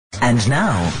And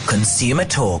now, Consumer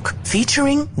Talk,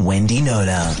 featuring Wendy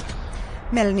Knowler.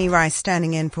 Melanie Rice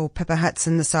standing in for Pippa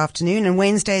Hudson this afternoon, and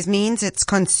Wednesdays means it's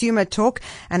Consumer Talk,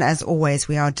 and as always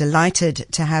we are delighted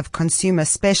to have consumer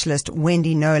specialist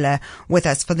Wendy Knowler with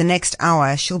us for the next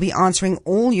hour. She'll be answering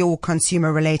all your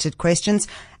consumer related questions,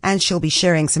 and she'll be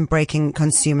sharing some breaking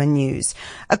consumer news.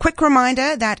 A quick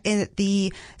reminder that in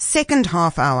the second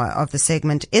half hour of the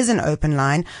segment is an open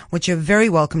line, which you're very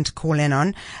welcome to call in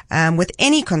on with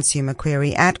any consumer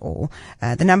query at all.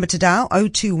 The number to dial,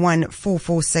 021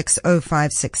 446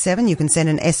 0567. You can send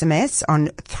an SMS on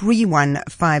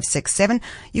 31567.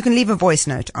 You can leave a voice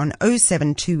note on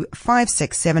 072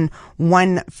 567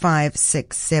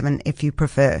 1567 if you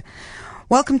prefer.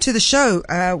 Welcome to the show,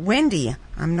 Wendy.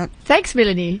 Thanks,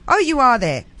 Melanie. Oh, you are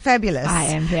there. Fabulous. I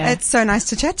am here. It's so nice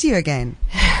to chat to you again.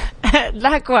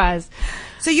 Likewise.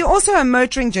 So you're also a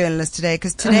motoring journalist today,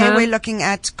 because today we're looking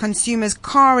at consumers'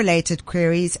 car-related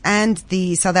queries and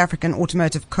the South African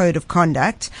Automotive Code of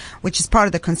Conduct, which is part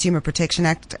of the Consumer Protection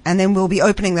Act. And then we'll be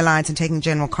opening the lines and taking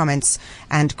general comments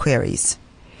and queries.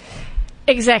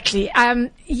 Exactly.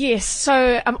 Yes.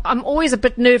 So I'm always a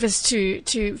bit nervous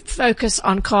to focus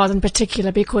on cars in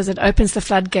particular, because it opens the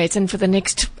floodgates. And for the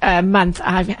next month,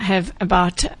 I have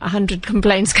about 100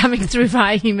 complaints coming through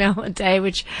via email a day,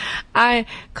 which I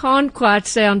can't quite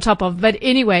stay on top of. But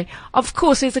anyway, of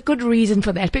course, there's a good reason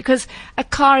for that, because a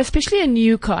car, especially a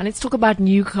new car, and let's talk about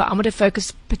new car. I'm going to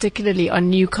focus particularly on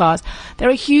new cars. They're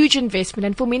a huge investment,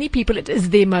 and for many people, it is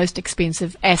their most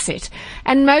expensive asset.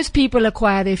 And most people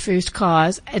acquire their first cars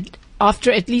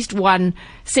after at least one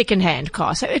second-hand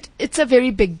car. So it's a very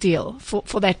big deal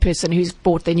for that person who's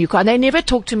bought their new car. And they never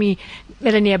talk to me,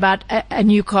 Melanie, about a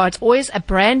new car. It's always a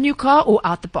brand new car or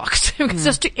out the box.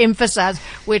 Just to emphasize,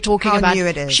 we're talking about new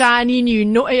it is. Shiny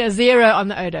new, zero on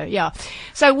the odo. Yeah.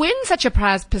 So when such a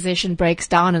prized possession breaks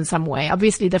down in some way,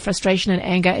 obviously the frustration and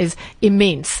anger is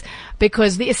immense,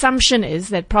 because the assumption is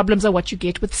that problems are what you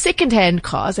get with second-hand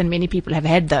cars, and many people have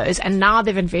had those, and now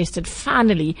they've invested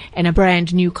finally in a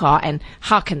brand new car, and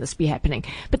how can this be happening?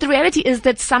 But the reality is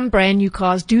that some brand new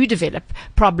cars do develop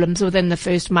problems within the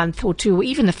first month or two, or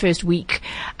even the first week.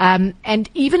 And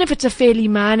even if it's a fairly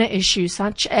minor issue,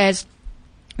 such as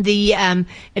the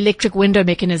electric window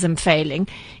mechanism failing,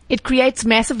 it creates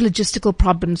massive logistical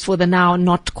problems for the now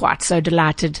not quite so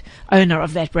delighted owner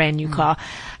of that brand new car.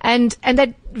 And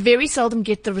they very seldom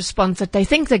get the response that they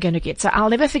think they're going to get. So I'll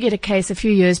never forget a case a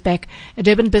few years back. A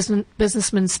Durban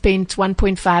businessman spent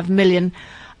 1.5 million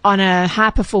on a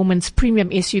high-performance premium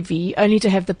SUV, only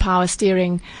to have the power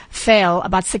steering fail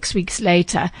about 6 weeks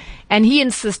later. And he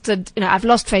insisted, I've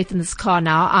lost faith in this car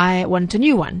now. I want a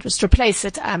new one. Just replace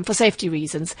it for safety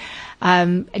reasons.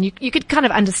 And you could kind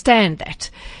of understand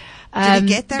that. Did he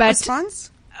get that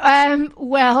response?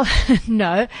 Well,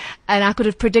 no, and I could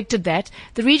have predicted that.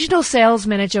 The regional sales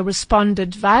manager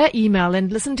responded via email,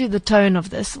 and listen to the tone of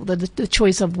this, the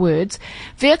choice of words.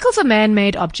 Vehicles are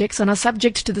man-made objects and are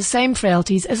subject to the same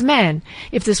frailties as man.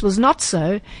 If this was not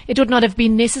so, it would not have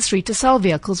been necessary to sell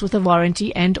vehicles with a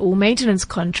warranty and or maintenance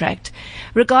contract.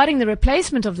 Regarding the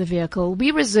replacement of the vehicle, we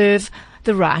reserve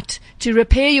the right to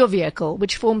repair your vehicle,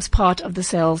 which forms part of the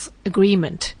sales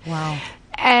agreement. Wow.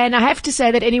 And I have to say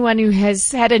that anyone who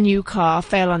has had a new car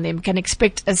fail on them can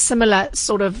expect a similar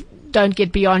sort of don't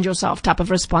get beyond yourself type of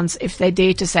response if they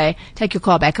dare to say, take your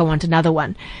car back, I want another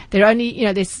one. There are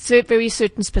only, there's very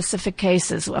certain specific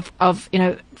cases of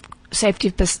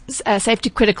safety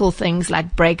critical things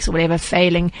like brakes or whatever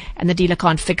failing, and the dealer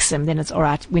can't fix them, then it's all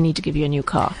right, we need to give you a new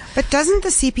car. But doesn't the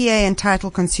CPA entitle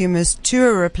consumers to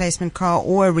a replacement car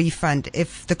or a refund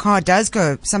if the car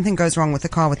something goes wrong with the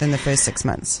car within the first 6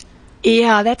 months?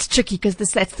 Yeah, that's tricky, because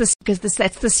that's the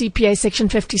CPA section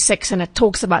 56, and it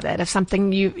talks about that. If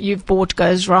something you've bought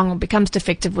goes wrong or becomes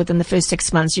defective within the first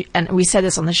 6 months, and we say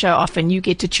this on the show often, you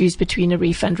get to choose between a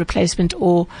refund, replacement,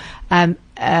 or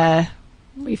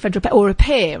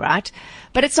repair, right?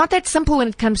 But it's not that simple when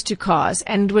it comes to cars.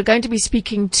 And we're going to be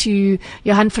speaking to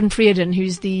Johan van Vreden,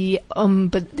 who's the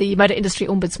motor industry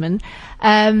ombudsman,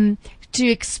 to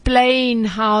explain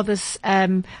how this,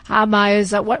 how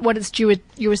Myers, what its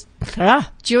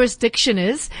jurisdiction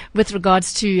is with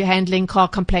regards to handling car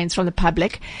complaints from the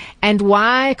public, and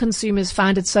why consumers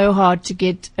find it so hard to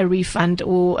get a refund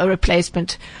or a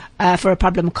replacement for a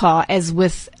problem car, as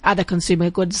with other consumer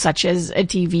goods such as a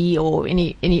TV or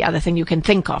any other thing you can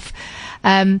think of.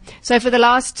 So for the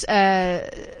last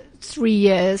 3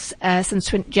 years, since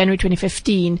January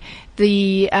 2015,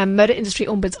 the Motor Industry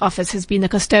Ombuds Office has been the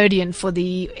custodian for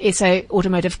the SA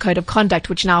Automotive Code of Conduct,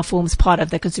 which now forms part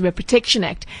of the Consumer Protection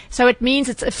Act. So it means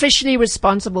it's officially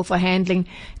responsible for handling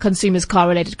consumers'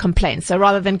 car-related complaints. So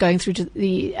rather than going through to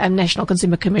the National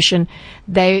Consumer Commission,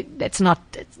 that's not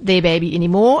their baby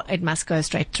anymore. It must go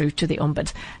straight through to the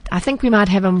Ombuds. I think we might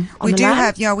have him on the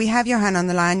line. We have Johan on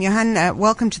the line. Johan,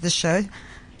 welcome to the show.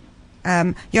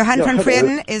 Johan van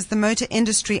Vreden is the Motor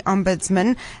Industry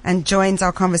Ombudsman and joins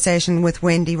our conversation with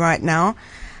Wendy right now.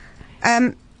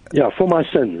 For my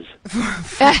sins.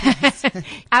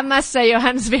 I must say,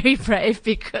 Johan's very brave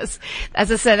because,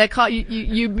 as I said,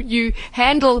 you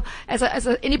handle as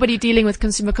anybody dealing with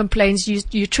consumer complaints,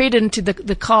 you tread into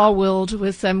the car world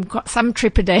with some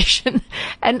trepidation,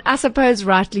 and I suppose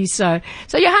rightly so.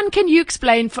 So, Johan, can you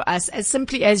explain for us, as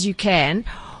simply as you can,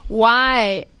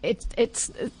 why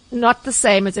it's not the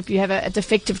same as if you have a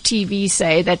defective TV,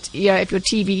 say, that, if your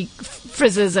TV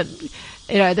frizzes and,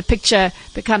 the picture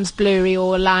becomes blurry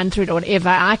or a line through it or whatever,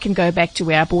 I can go back to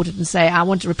where I bought it and say, I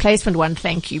want a replacement one,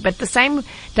 thank you. But the same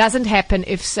doesn't happen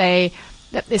if, say,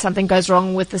 that there's something goes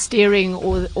wrong with the steering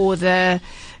or the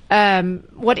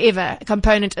whatever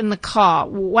component in the car.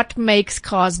 What makes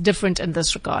cars different in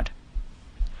this regard?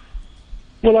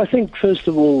 Well, I think first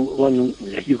of all,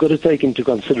 you've got to take into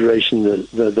consideration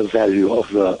the value of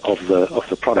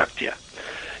the product here.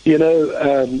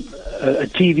 A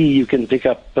TV, you can pick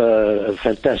up a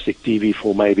fantastic TV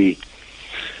for maybe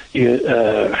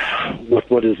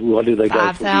what do they go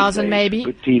for? 5,000 maybe. A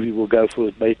good TV will go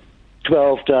for maybe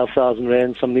 12,000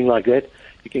 rand, something like that.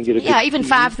 You can get a even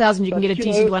 5,000 you can get a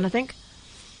decent one, I think.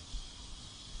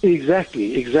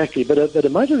 Exactly. But a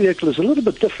motor vehicle is a little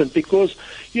bit different because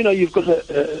you've got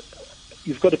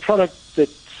a product that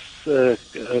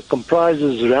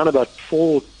comprises around about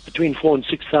between 4,000 and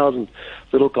 6,000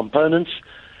 little components.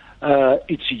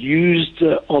 It's used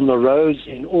on the roads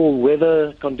in all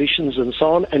weather conditions and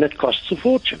so on, and it costs a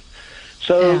fortune.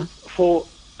 So for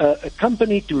a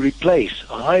company to replace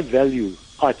a high-value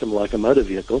item like a motor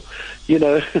vehicle,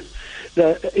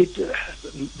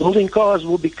 building cars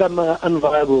will become an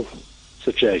unviable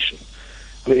situation.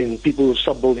 I mean, people will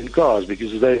stop building cars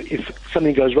because if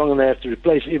something goes wrong and they have to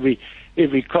replace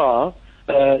every car,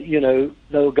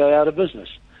 they'll go out of business.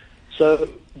 So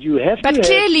you have to have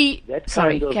that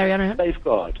kind of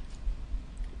safeguard.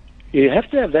 You have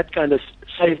to have that kind of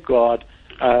safeguard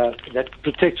that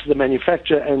protects the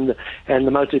manufacturer and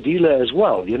the motor dealer as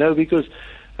well. Because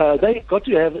they've got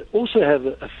to also have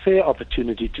a fair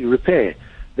opportunity to repair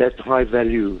that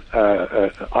high-value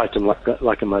item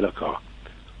like a motor car.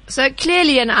 So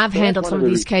clearly, and I've handled some of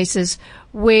these cases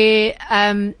where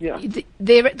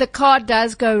the car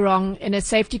does go wrong in a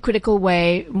safety-critical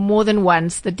way more than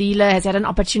once. The dealer has had an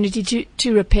opportunity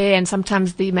to repair, and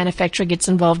sometimes the manufacturer gets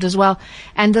involved as well,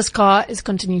 and this car is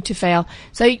continuing to fail.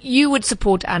 So you would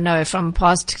support, I know, from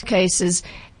past cases,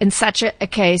 in such a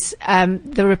case,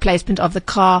 the replacement of the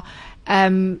car,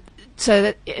 so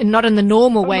that not in the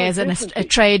normal way as a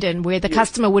trade-in, where the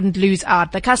customer wouldn't lose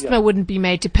out. The customer wouldn't be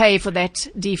made to pay for that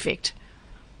defect.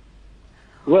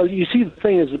 Well, you see, the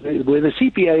thing is, with the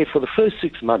CPA for the first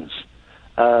 6 months,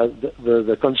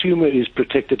 the consumer is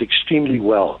protected extremely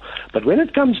well. But when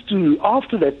it comes to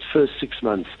after that first 6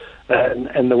 months,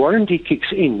 and the warranty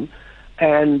kicks in,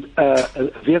 and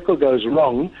a vehicle goes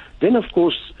wrong, then of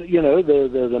course,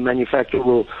 the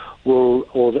manufacturer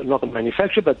not the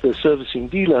manufacturer, but the servicing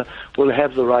dealer will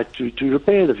have the right to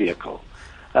repair the vehicle.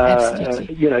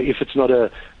 If it's not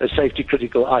a safety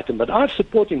critical item. But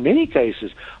in many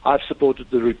cases, I've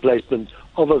supported the replacement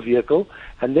of a vehicle,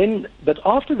 but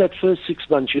after that first 6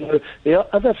 months, there are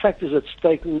other factors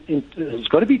it's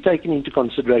got to be taken into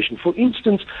consideration. For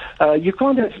instance, you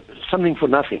can't have something for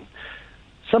nothing.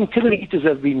 Some kilometers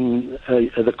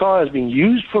the car has been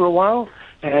used for a while,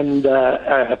 and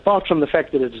apart from the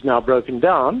fact that it is now broken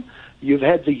down, you've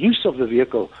had the use of the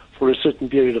vehicle for a certain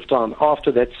period of time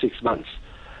after that 6 months.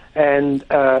 And,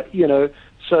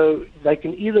 so they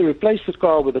can either replace the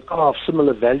car with a car of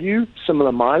similar value,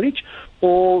 similar mileage,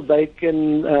 or they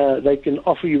can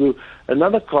offer you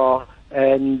another car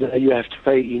and you have to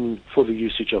pay in for the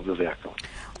usage of the vehicle.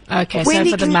 Okay, Wendy,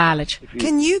 so for the mileage.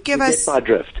 Can you give us... my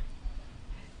drift?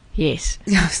 Yes.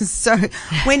 So,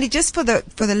 Wendy, just for the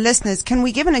listeners, can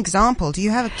we give an example? Do you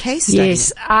have a case study?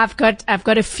 Yes, I've got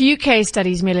a few case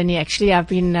studies, Melanie. Actually, I've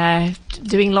been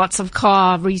doing lots of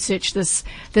car research this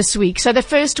week. So the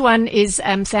first one is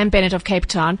Sam Bennett of Cape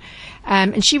Town,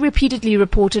 and she repeatedly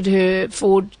reported to her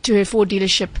Ford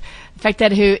dealership the fact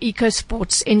that her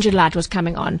EcoSports engine light was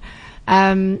coming on,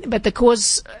 but the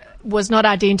cause was not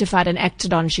identified and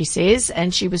acted on, she says,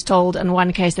 and she was told in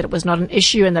one case that it was not an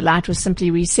issue and the light was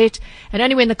simply reset. And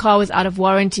only when the car was out of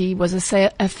warranty was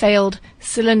a failed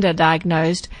cylinder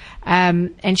diagnosed.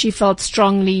 And she felt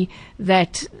strongly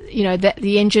that, that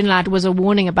the engine light was a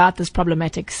warning about this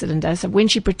problematic cylinder. So when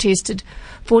she protested,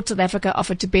 Ford South Africa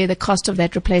offered to bear the cost of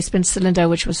that replacement cylinder,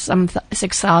 which was some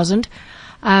 6,000.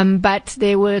 But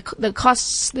there were the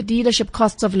costs, the dealership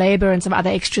costs of labor and some other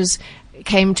extras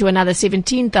came to another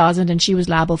 17,000, and she was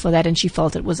liable for that, and she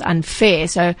felt it was unfair.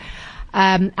 So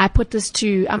I put this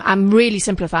to, I'm really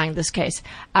simplifying this case.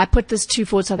 I put this to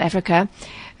Ford South Africa,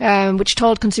 which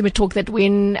told Consumer Talk that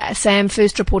when Sam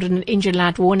first reported an engine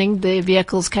light warning, the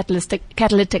vehicle's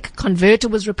catalytic converter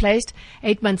was replaced.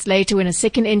 8 months later, when a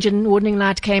second engine warning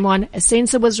light came on, a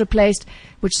sensor was replaced,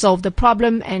 which solved the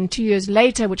problem. And 2 years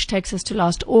later, which takes us to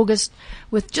last August,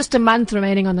 with just a month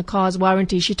remaining on the car's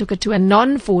warranty, she took it to a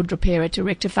non-Ford repairer to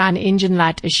rectify an engine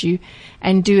light issue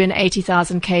and do an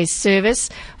 80,000 case service.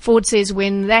 Ford says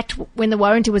when the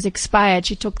warranty was expired,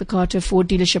 she took the car to a Ford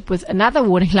dealership with another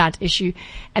warning light issue,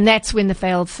 and that's when the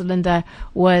failed cylinder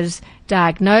was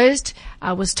diagnosed.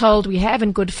 I was told we have,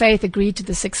 in good faith, agreed to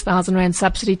the 6,000 Rand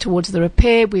subsidy towards the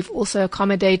repair. We've also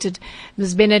accommodated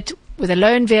Ms. Bennett with a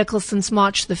loan vehicle since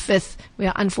March the 5th. We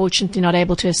are unfortunately not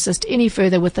able to assist any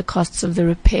further with the costs of the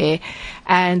repair.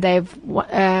 And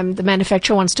the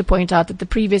manufacturer wants to point out that the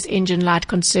previous engine light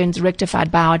concerns rectified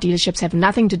by our dealerships have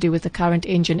nothing to do with the current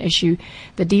engine issue.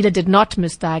 The dealer did not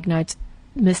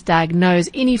misdiagnose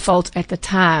any fault at the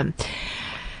time.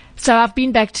 So I've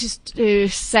been back to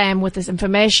Sam with this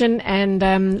information,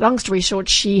 and long story short,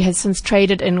 she has since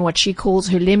traded in what she calls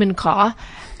her lemon car.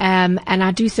 And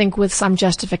I do think with some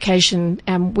justification,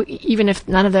 even if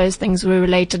none of those things were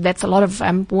related, that's a lot of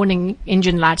warning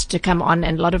engine lights to come on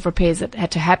and a lot of repairs that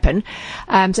had to happen.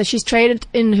 So she's traded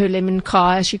in her lemon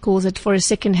car, as she calls it, for a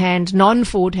second-hand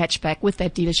non-Ford hatchback with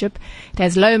that dealership. It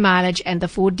has low mileage, and the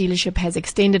Ford dealership has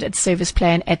extended its service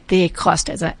plan at their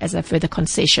cost as a further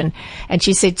concession. And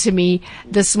she said to me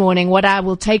this morning, what I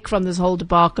will take from this whole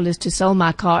debacle is to sell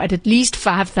my car at least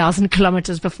 5,000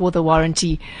 kilometers before the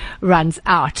warranty runs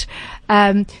out.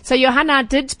 So Johanna,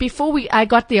 before I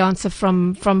got the answer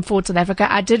from Ford South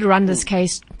Africa, I did run this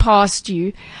case past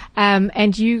you,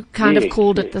 and you kind of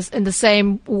called it this in the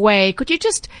same way. Could you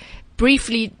just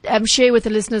briefly share with the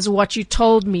listeners what you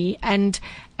told me, and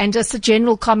just a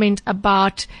general comment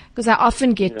about, because I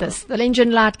often get this, the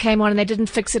engine light came on and they didn't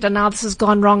fix it, and now this has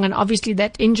gone wrong, and obviously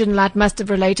that engine light must have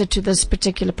related to this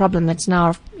particular problem that's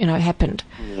now happened.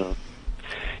 Yeah.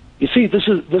 You see, this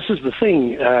is the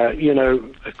thing.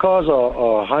 Cars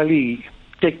are highly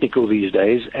technical these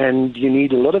days, and you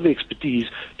need a lot of expertise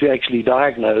to actually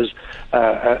diagnose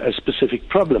a specific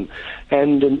problem.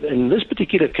 And in this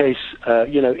particular case,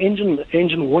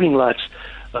 engine warning lights,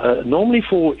 normally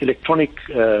for electronic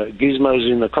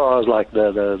gizmos in the cars, like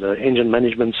the engine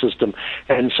management system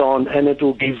and so on, and it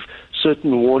will give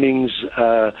certain warnings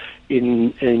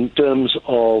in terms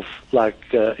of,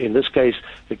 like in this case,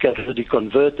 the catalytic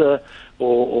converter,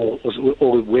 or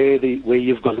where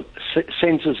you've got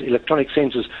sensors, electronic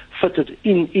sensors fitted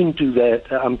into that.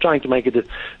 I'm trying to make it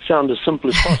sound as simple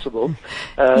as possible.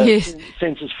 Yes.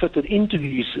 Sensors fitted into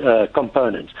these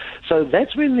components. So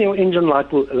that's when the engine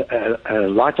light will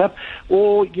light up.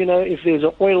 Or, if there's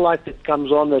an oil light that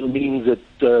comes on, that means that,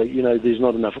 there's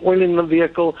not enough oil in the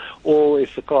vehicle, or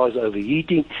if the car is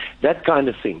overheating, that kind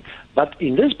of thing. But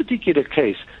in this particular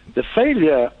case, the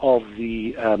failure of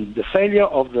the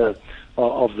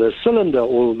cylinder,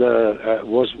 or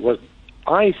was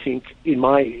I think, in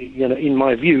my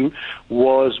view,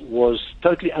 was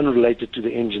totally unrelated to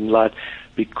the engine light,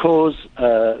 because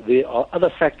there are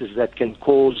other factors that can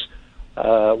cause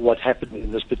what happened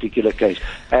in this particular case.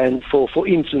 And for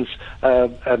instance,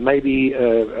 maybe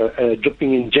a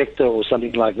dripping injector or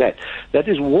something like that. That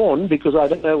is worn, because I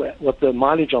don't know what the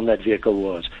mileage on that vehicle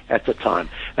was at the time.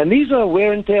 And these are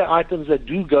wear and tear items that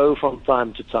do go from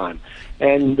time to time.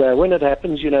 And when it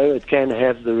happens, it can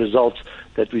have the results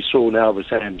that we saw now with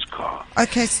Sam's car.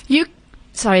 Okay.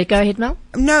 Sorry, go ahead, Mel.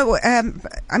 No, an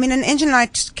engine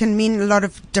light can mean a lot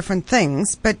of different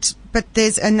things, but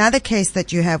there's another case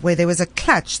that you have where there was a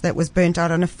clutch that was burnt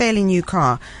out on a fairly new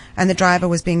car, and the driver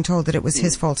was being told that it was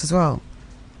his fault as well.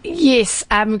 Yes,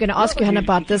 I'm going to ask Johan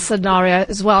about this scenario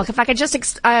as well. If I could just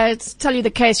tell you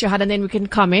the case, Johan, and then we can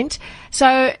comment. So,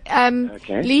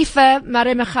 Lifa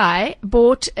Maremachai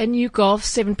bought a new Golf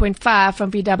 7.5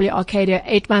 from VW Arcadia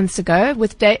 8 months ago.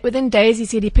 Within days, he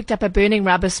said he picked up a burning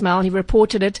rubber smell. He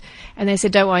reported it, and they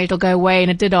said, don't worry, it'll go away,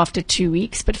 and it did after 2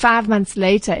 weeks. But 5 months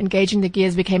later, engaging the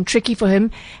gears became tricky for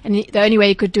him, and the only way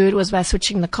he could do it was by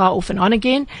switching the car off and on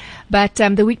again. But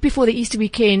the week before the Easter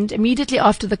weekend, immediately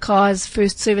after the car's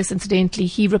first service, incidentally,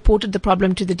 he reported the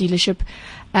problem to the dealership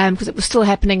because it was still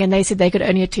happening, and they said they could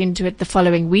only attend to it the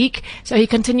following week. So he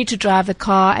continued to drive the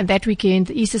car, and that weekend,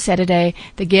 the Easter Saturday,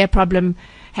 the gear problem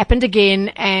happened again,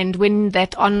 and when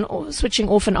that switching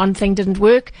off and on thing didn't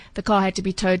work, the car had to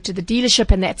be towed to the dealership,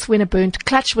 and that's when a burnt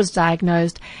clutch was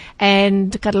diagnosed.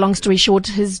 And to cut a long story short,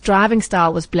 his driving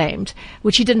style was blamed,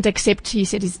 which he didn't accept. He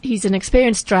said he's an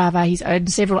experienced driver, he's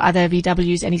owned several other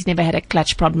VWs, and he's never had a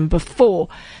clutch problem before.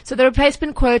 So the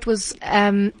replacement quote was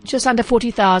just under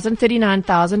 40,000,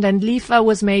 39,000, and Lifa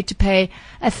was made to pay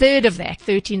a third of that,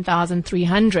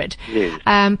 13,300.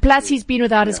 Yes. Plus he's been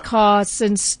without his car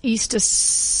since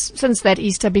that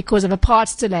Easter because of a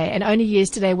parts delay, and only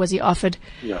yesterday was he offered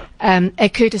a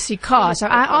courtesy car. So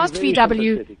I asked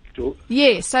VW.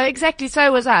 Yes, so exactly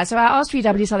so was I. So I asked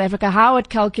VW South Africa how it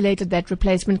calculated that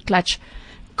replacement clutch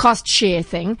cost share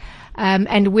thing,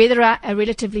 and whether a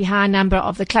relatively high number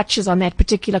of the clutches on that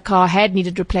particular car had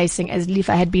needed replacing, as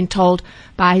Lifa had been told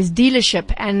by his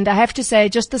dealership. And I have to say,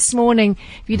 just this morning,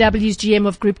 VW's GM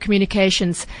of Group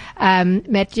Communications,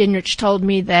 Matt Jenrich, told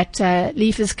me that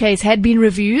Lifa's case had been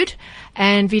reviewed,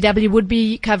 and VW would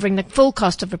be covering the full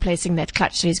cost of replacing that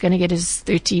clutch. So he's going to get his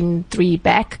 13.3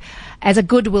 back as a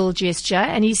goodwill gesture.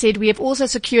 And he said, we have also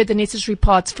secured the necessary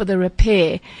parts for the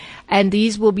repair, and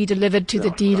these will be delivered to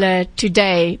the dealer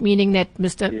today, meaning that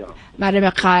Mr.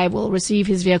 Maremachai will receive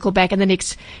his vehicle back in the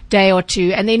next day or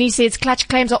two. And then he says clutch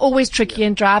claims are always tricky,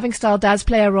 and driving style does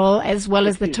play a role, as well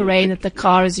as the terrain that the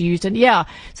car is used in.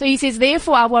 So he says,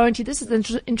 therefore, our warranty, this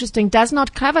is interesting, does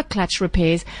not cover clutch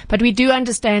repairs, but we do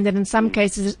understand that in some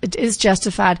cases it is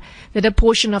justified that a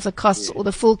portion of the costs or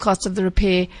the full cost of the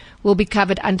repair will be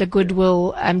covered under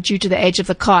goodwill due to the age of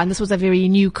the car, and this was a very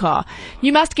new car.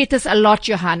 You must get this a lot,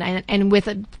 Johan, and with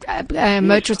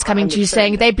motorists coming to you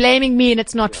saying they're blaming me and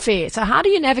it's not fair. So how do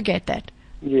you navigate that?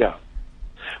 Yeah.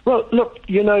 Well, look,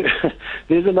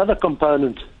 there's another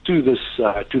component to this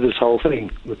whole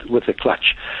thing with the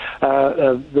clutch.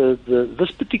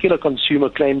 This particular consumer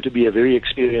claimed to be a very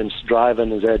experienced driver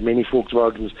and has had many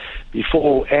Volkswagens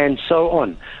before and so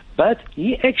on. But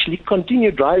he actually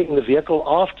continued driving the vehicle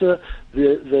after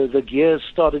the gears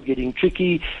started getting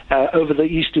tricky over the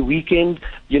Easter weekend.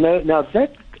 Now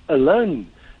that alone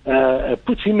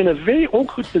puts him in a very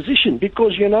awkward position,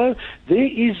 because there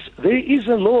is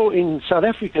a law in South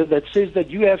Africa that says that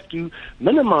you have to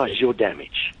minimize your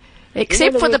damage.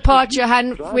 Except for the part,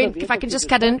 Johan, if I can just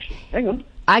cut in. Hang on.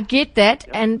 I get that,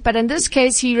 but in this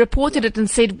case, he reported it and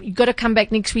said, you've got to come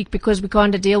back next week because we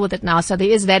can't deal with it now. So there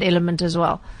is that element as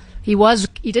well. He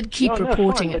did keep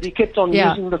reporting it. But he kept on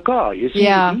using the car. You see,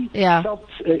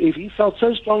 if he felt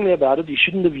so strongly about it, he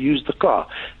shouldn't have used the car.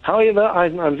 However,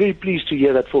 I'm very pleased to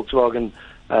hear that Volkswagen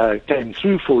came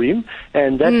through for him,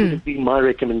 and that would have been my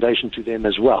recommendation to them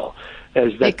as well.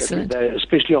 Excellent.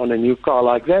 Especially on a new car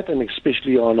like that, and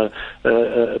especially on a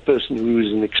person who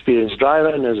is an experienced driver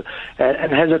and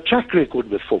has a track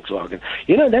record with Volkswagen.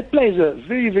 That plays a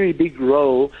very, very big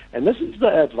role, and this is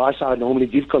the advice I normally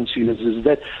give consumers, is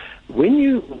that when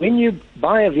you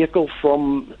buy a vehicle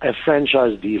from a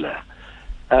franchise dealer,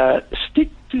 stick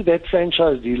to that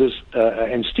franchise dealers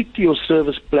and stick to your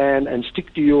service plan and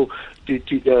stick to your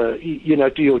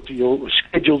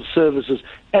scheduled services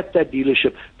at that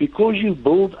dealership, because you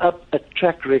build up a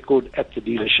track record at the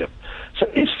dealership. So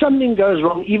if something goes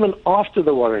wrong even after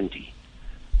the warranty,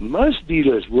 most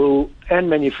dealers and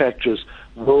manufacturers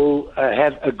will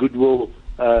have a goodwill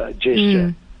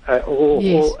gesture or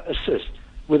assist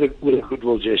with a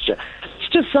goodwill gesture. It's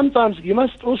just sometimes you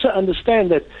must also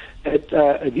understand that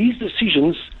these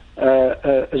decisions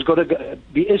has got to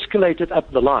be escalated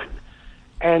up the line.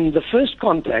 And the first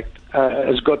contact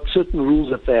has got certain rules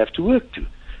that they have to work to,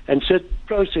 and certain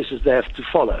processes they have to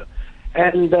follow.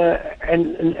 And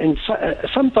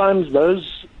sometimes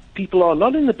those people are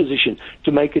not in the position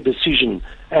to make a decision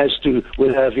as to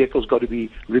whether a vehicle's got to be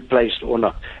replaced or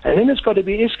not. And then it's got to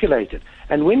be escalated.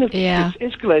 And when it's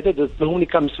escalated, it normally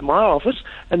comes to my office,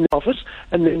 and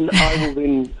then I will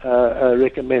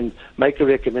then make a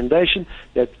recommendation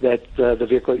that the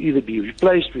vehicle either be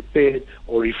replaced, repaired,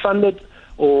 or refunded,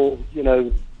 or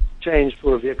change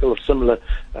for a vehicle of similar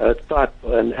type,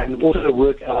 and also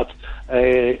work out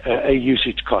a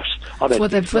usage cost for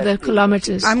the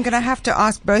kilometers. I'm going to have to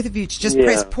ask both of you to just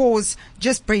press pause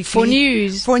just briefly.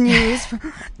 For news.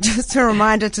 Just a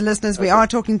reminder to listeners, we are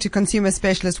talking to consumer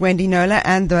specialist Wendy Knowler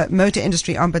and the motor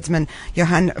industry ombudsman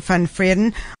Johan van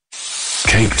Vreden.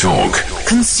 Cape Talk.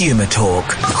 Consumer Talk.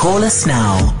 Call us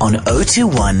now on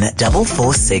 021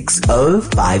 446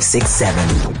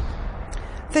 0567.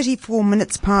 34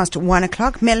 minutes past 1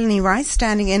 o'clock. Melanie Rice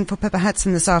standing in for Pippa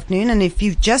Hudson this afternoon. And if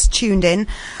you've just tuned in,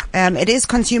 it is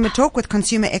Consumer Talk with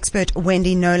consumer expert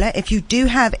Wendy Knowler. If you do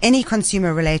have any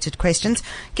consumer related questions,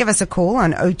 give us a call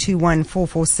on 021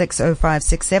 446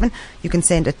 0567. You can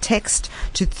send a text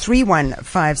to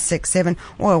 31567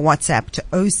 or a WhatsApp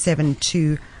to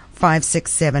 072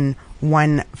 567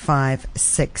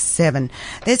 1567.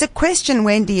 There's a question,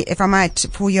 Wendy, if I might,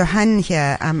 for Johan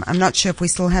here. I'm not sure if we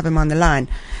still have him on the line.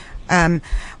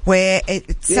 Where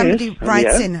somebody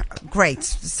writes in, great.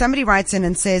 Somebody writes in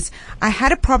and says, I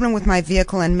had a problem with my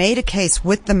vehicle and made a case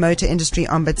with the motor industry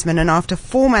ombudsman, and after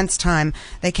 4 months' time,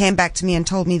 they came back to me and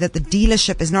told me that the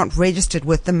dealership is not registered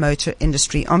with the motor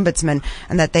industry ombudsman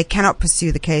and that they cannot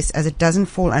pursue the case as it doesn't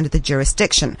fall under the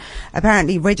jurisdiction.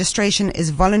 Apparently, registration is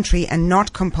voluntary and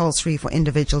not compulsory for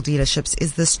individual dealerships.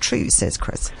 Is this true, says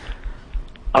Chris?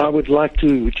 I would like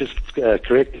to just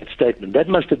correct that statement. That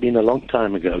must have been a long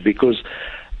time ago, because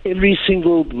every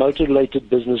single motor-related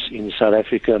business in South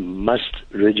Africa must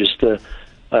register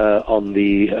on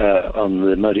the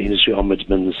Motor Industry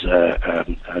Ombudsman's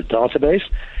database,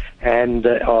 and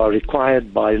are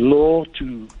required by law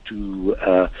to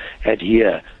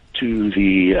adhere to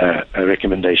the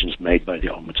recommendations made by the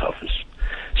Ombuds Office.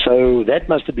 So that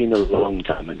must have been a long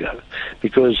time ago,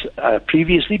 because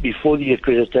previously, before the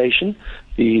accreditation,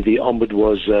 the Ombud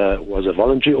was a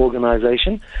voluntary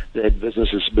organization that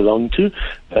businesses belonged to.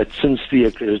 But since the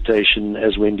accreditation,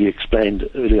 as Wendy explained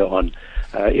earlier on,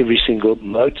 every single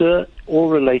motor or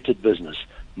related business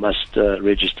must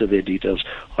register their details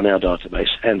on our database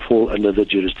and fall under the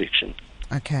jurisdiction.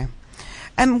 Okay.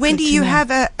 Wendy, you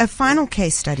have a final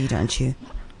case study, don't you?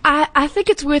 I think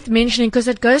it's worth mentioning because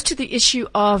it goes to the issue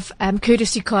of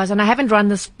courtesy cars, and I haven't run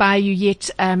this by you yet,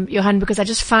 Johan, because I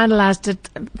just finalized it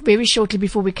very shortly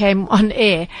before we came on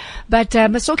air. But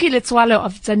Masoki Letswalo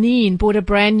of Tzaneen bought a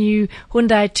brand new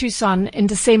Hyundai Tucson in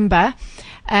December.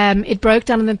 It broke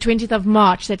down on the 20th of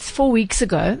March. That's 4 weeks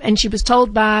ago. And she was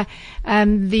told by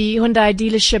the Hyundai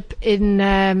dealership in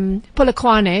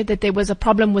Polokwane that there was a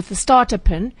problem with the starter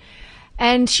pin.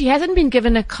 And she hasn't been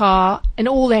given a car in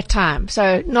all that time.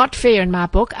 So not fair in my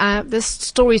book. This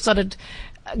story started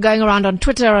going around on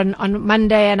Twitter on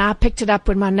Monday, and I picked it up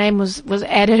when my name was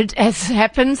added, as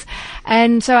happens.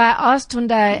 And so I asked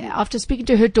Hyundai, after speaking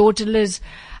to her daughter Liz,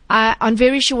 on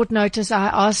very short notice, I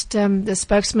asked the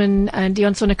spokesman,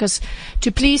 Dion Sonicus, to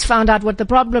please find out what the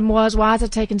problem was, why has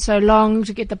it taken so long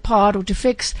to get the part or to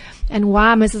fix, and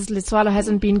why Mrs. Letswalo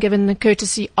hasn't been given the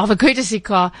courtesy of a courtesy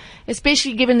car,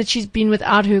 especially given that she's been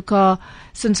without her car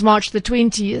since March the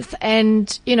 20th.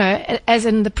 And, you know, as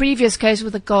in the previous case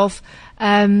with the Golf,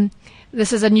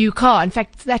 this is a new car. In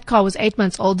fact, that car was 8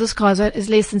 months old. This car is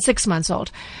less than 6 months old.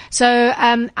 So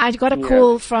I got a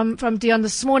call from Dion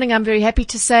this morning. I'm very happy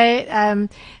to say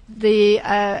the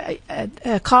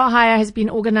car hire has been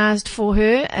organized for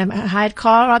her, a hired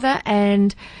car rather,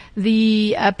 and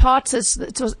the parts is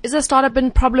a starter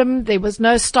bin problem. There was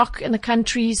no stock in the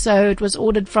country, so it was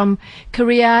ordered from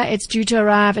Korea. It's due to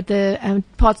arrive at the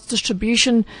parts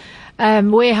distribution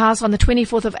warehouse on the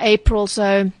 24th of April.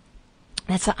 So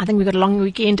I think we've got a long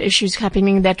weekend issues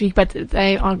happening that week, but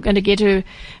they are going to get her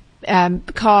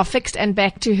car fixed and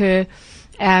back to her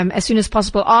as soon as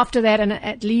possible after that. And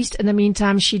at least in the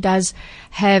meantime, she does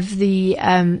have the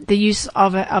use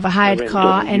of a hired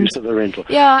car and use of a rental.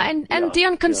 And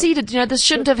Dion conceded, you know, this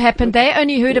shouldn't have happened. They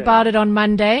only heard about it on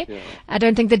Monday. I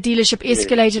don't think the dealership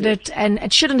escalated it, and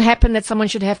it shouldn't happen that someone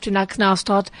should have to now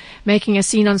start making a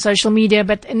scene on social media.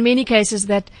 But in many cases,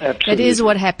 that is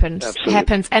what happens.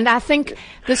 And I think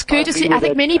this courtesy, I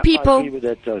think many people. I agree with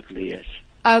that totally, yes.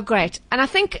 Oh, great. And I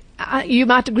think you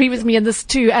might agree with me on this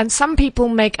too. And some people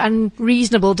make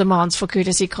unreasonable demands for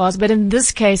courtesy cars. But in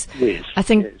this case, I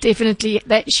think definitely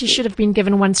that she should have been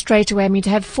given one straight away. I mean, to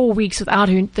have 4 weeks without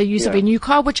the use of a new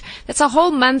car, which that's a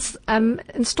whole month's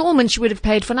installment she would have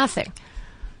paid for nothing.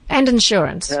 And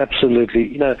insurance. Absolutely.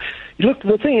 You know, look,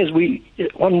 the thing is,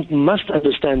 one must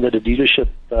understand that a dealership,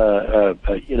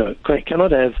 cannot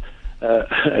have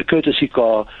a courtesy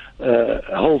car,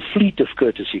 a whole fleet of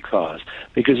courtesy cars,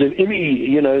 because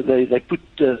if they put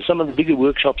some of the bigger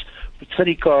workshops put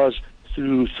 30 cars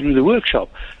through the workshop,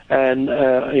 and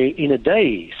in a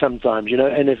day sometimes,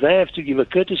 and if they have to give a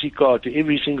courtesy car to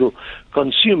every single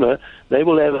consumer, they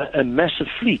will have a massive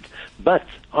fleet. But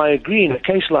I agree, in a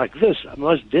case like this,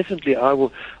 most definitely I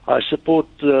support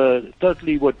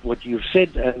totally what you've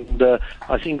said, and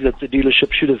I think that the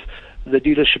dealership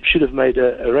should have made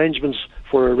arrangements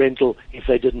for a rental if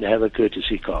they didn't have a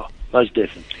courtesy car, most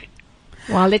definitely.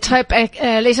 Well, let's hope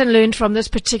a lesson learned from this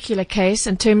particular case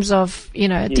in terms of,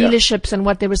 dealerships and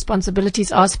what their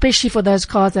responsibilities are, especially for those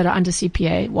cars that are under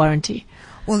CPA warranty.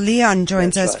 Well, Leon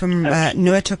joins us from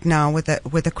Noordhoek now with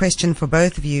a question for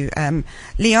both of you.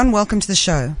 Leon, welcome to the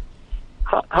show.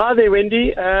 Hi there,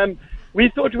 Wendy. We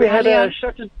thought we had a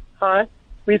shut and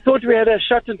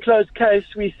close case.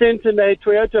 We sent in a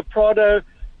Toyota Prado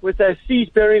with a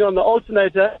seat bearing on the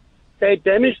alternator. They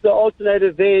damaged the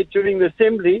alternator there during the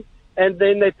assembly, and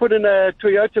then they put in a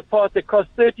Toyota part that cost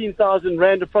 13,000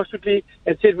 Rand approximately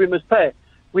and said we must pay.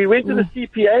 We went to the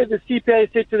CPA. The CPA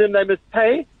said to them they must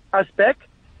pay us back,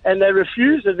 and they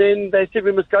refused, and then they said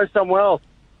we must go somewhere else.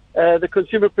 The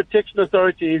Consumer Protection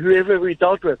Authority, whoever we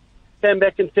dealt with, came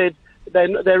back and said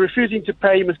they're refusing to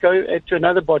pay, you must go to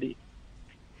another body.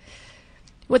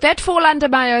 Would that fall under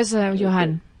Mayosa,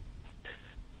 Johan?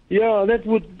 Yeah, that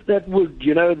would.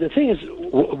 The thing is,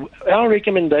 our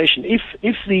recommendation, if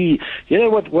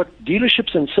what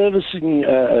dealerships and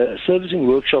servicing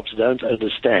workshops don't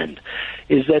understand,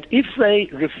 is that if they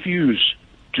refuse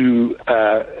to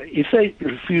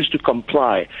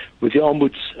comply with the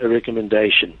Ombuds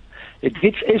recommendation, it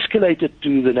gets escalated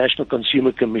to the National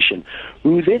Consumer Commission,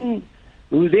 who then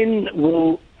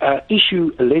will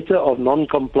issue a letter of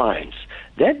non-compliance.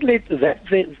 That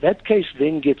case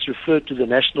then gets referred to the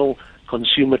National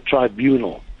Consumer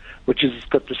Tribunal, which has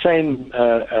got the same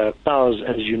powers,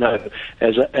 as you know,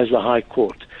 as the High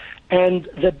Court. And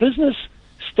the business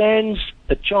stands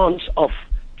a chance of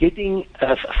getting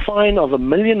a fine of R1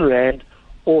 million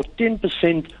or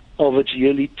 10% of its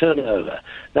yearly turnover.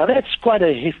 Now, that's quite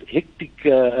a hectic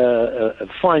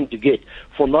fine to get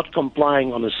for not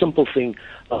complying on a simple thing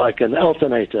like an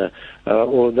alternator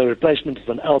or the replacement of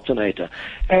an alternator.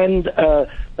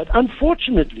 But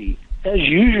unfortunately, as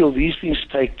usual, these things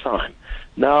take time.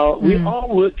 Now, we are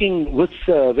working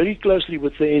very closely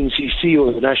with the NCC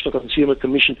or the National Consumer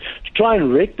Commission to try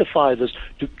and rectify this,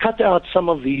 to cut out some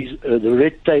of these the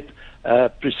red tape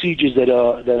procedures that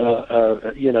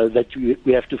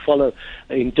we have to follow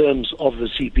in terms of the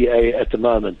CPA at the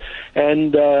moment.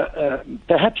 And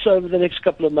perhaps over the next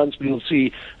couple of months we will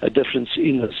see a difference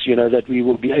in this, that we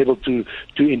will be able to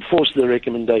enforce the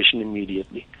recommendation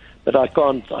immediately. But I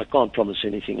can't promise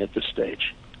anything at this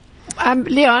stage.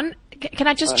 Leon, can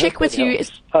I just check with you?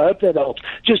 I hope that helps.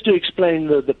 Just to explain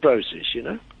the process,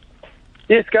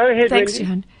 Yes, go ahead. Thanks,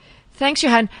 Johan. Thanks,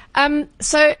 Johan.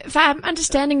 So if I'm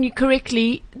understanding you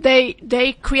correctly,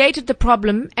 they created the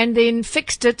problem and then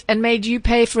fixed it and made you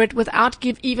pay for it without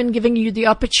even giving you the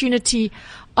opportunity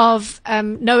of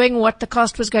knowing what the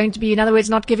cost was going to be. In other words,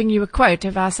 not giving you a quote.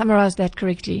 Have I summarized that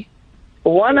correctly?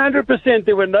 100%.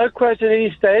 There were no quotes at any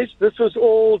stage. This was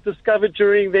all discovered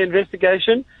during the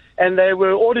investigation, and they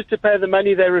were ordered to pay the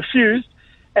money. They refused,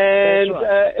 and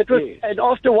it was. Yes. And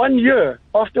after 1 year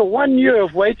of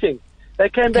waiting, they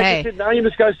came back and said, "Now you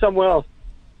must go somewhere else."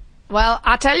 Well,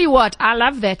 I'll tell you what, I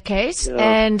love that case,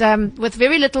 and with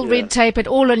very little red tape at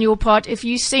all on your part, if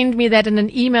you send me that in an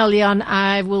email, Leon,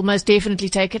 I will most definitely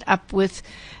take it up with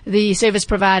the service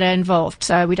provider involved.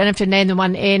 So we don't have to name them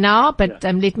on air now, but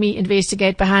let me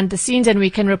investigate behind the scenes and we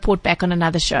can report back on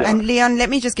another show. And Leon, let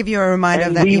me just give you a reminder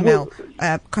of that email,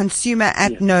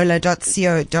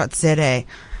 consumer@nola.co.za.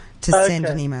 To send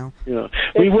an email. Yeah.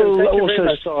 We will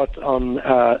also start on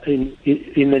in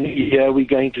the new year. We're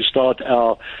going to start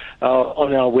on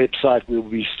our website.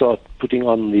 We'll start putting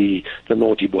on the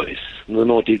naughty boys, the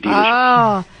naughty dealers.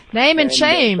 Oh, name and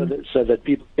shame. So that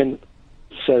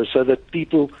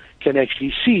people can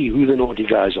actually see who the naughty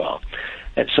guys are.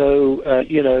 And so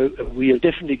we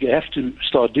definitely have to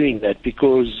start doing that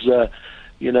because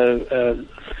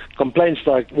complaints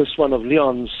like this one of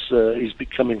Leon's is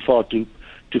becoming far too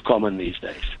common these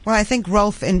days. Well, I think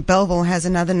Rolf in Bellville has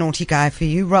another naughty guy for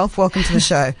you. Rolf, welcome to the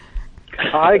show.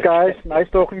 Hi, guys. Nice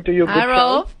talking to you. Hi,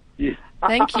 Rolf. Yeah.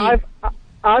 Thank you.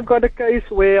 I've got a case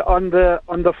where on the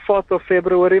 4th of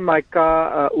February, my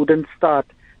car wouldn't start.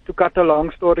 To cut a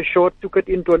long story short, took it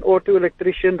into an auto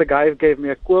electrician. The guy gave me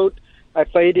a quote. I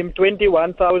paid him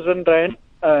 21,000 Rand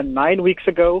 9 weeks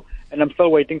ago, and I'm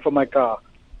still waiting for my car.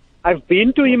 I've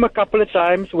been to him a couple of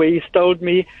times where he's told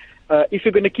me, if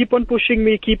you're going to keep on pushing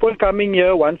me, keep on coming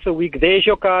here once a week, there's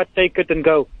your car, take it and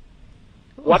go.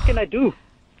 What can I do?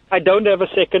 I don't have a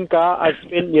second car. I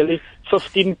spent nearly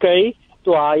 15K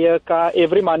to hire a car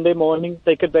every Monday morning,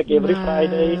 take it back every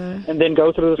Friday, and then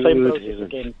go through the same process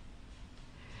again.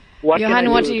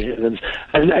 Johan, what do you...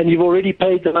 And you've already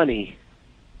paid the money?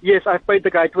 Yes, I've paid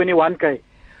the guy 21K.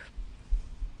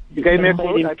 He gave me a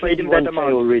quote, I paid him that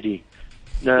amount. Already.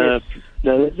 No,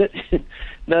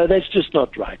 no, that's just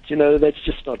not right. That's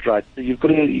just not right. You've got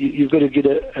to get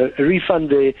a refund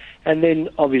there, and then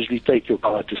obviously take your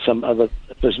car to some other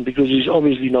person, because he's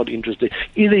obviously not interested.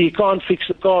 Either he can't fix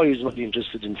the car, he's not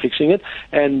interested in fixing it,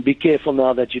 and be careful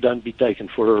now that you don't be taken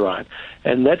for a ride.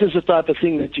 And that is the type of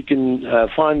thing that you can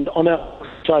find on our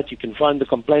site. You can find the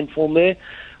complaint form there.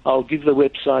 I'll give the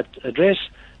website address,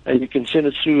 and you can send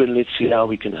it through, and let's see how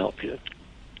we can help you.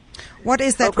 What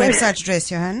is that website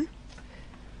address, Johan?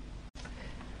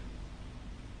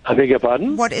 I beg your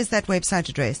pardon? What is that website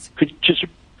address? The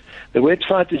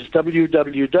website is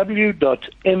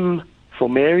www.m for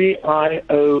Mary,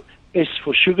 I-O-S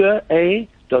for sugar,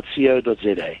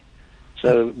 a.co.za.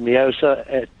 So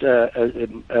Miosa at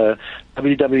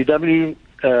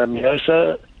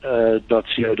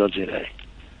www.miosa.co.za.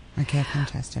 Okay,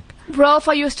 fantastic. Rolf,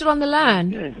 are you still on the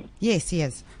line? Yeah. Yes, he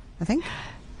is, I think.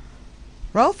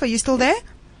 Rolf, are you still there?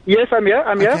 Yes, I'm here.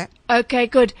 Okay. Okay,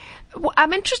 good.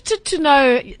 I'm interested to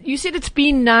know, you said it's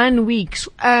been 9 weeks,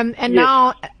 and Yes.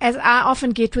 now, as I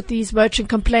often get with these merchant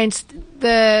complaints,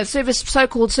 the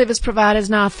so-called service providers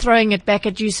now throwing it back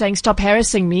at you, saying, stop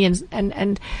harassing me,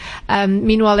 and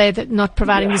meanwhile they're not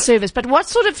providing the service. But what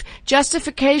sort of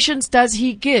justifications does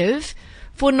he give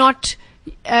for not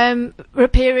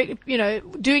repairing,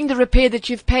 doing the repair that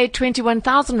you've paid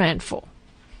 21,000 Rand for?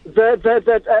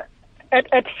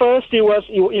 At first, he was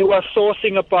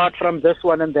sourcing a part from this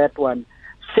one and that one.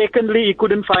 Secondly, he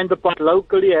couldn't find the part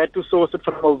locally; he had to source it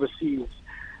from overseas.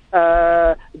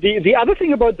 The other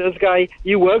thing about this guy,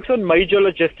 he works on major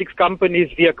logistics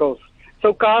companies' vehicles.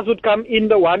 So cars would come in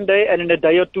the one day, and in a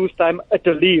day or two's time,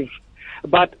 it'll leave.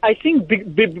 But I think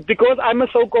because I'm a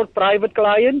so-called private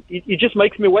client, he just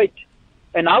makes me wait.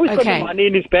 And now he's got the money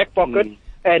in his back pocket,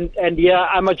 and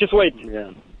I must just wait.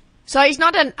 Yeah. So he's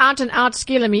not an out-and-out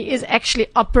skillum. He is actually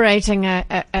operating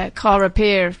a car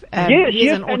repair.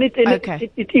 Yes, and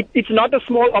it's not a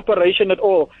small operation at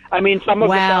all. I mean, some of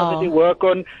the cars that they work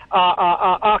on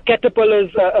are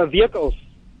Caterpillar's vehicles.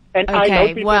 And I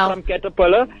know people from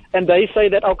Caterpillar, and they say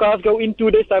that our cars go in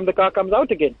 2 days' time, the car comes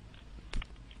out again.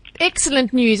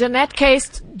 Excellent news. In that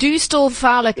case, do still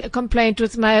file a complaint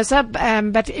with Miosa,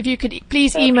 but if you could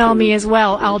please email me as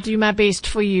well, I'll do my best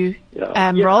for you,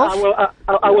 Rolf.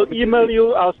 I will email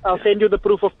you. I'll send you the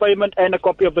proof of payment and a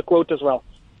copy of the quote as well.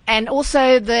 And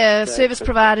also the service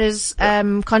providers'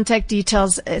 contact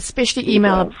details, especially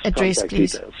email address,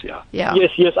 please. Details, Yeah.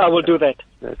 Yes, I will do that.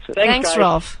 That's it. Thanks,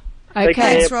 Rolf. Okay.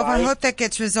 Thanks, Rob. I hope that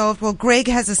gets resolved. Well, Greg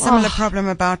has a similar problem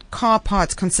about car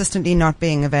parts consistently not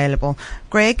being available.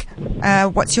 Greg,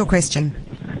 what's your question?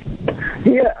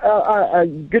 Yeah,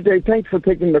 good day. Thanks for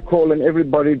taking the call, and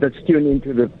everybody that's tuned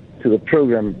into the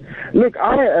program. Look,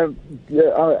 I've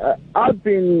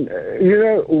been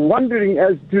wondering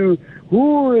as to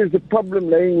who is the problem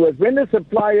laying with. When a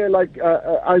supplier like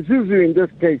Isuzu in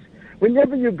this case,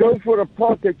 whenever you go for a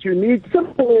part that you need,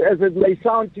 simple as it may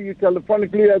sound to you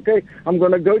telephonically, okay, I'm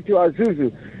going to go to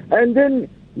Isuzu. And then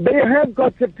they have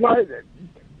got supplies.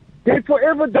 They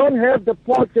forever don't have the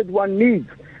parts that one needs.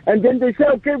 And then they say,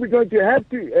 okay, we're going to have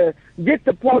to get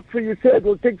the part for you, sir. It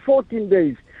will take 14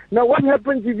 days. Now, what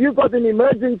happens if you've got an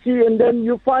emergency and then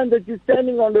you find that you're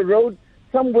standing on the road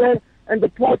somewhere and the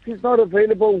part is not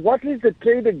available? What is the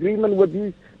trade agreement with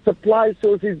these supply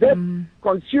source? Is that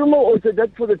consumer, or is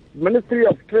that for the Ministry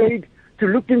of Trade to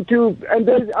look into? And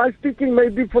I'm speaking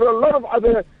maybe for a lot of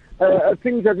other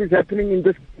things that is happening in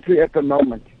this country at the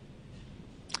moment.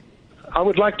 I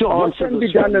would like to answer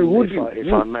this one,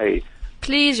 if I may.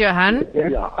 Please, Johan.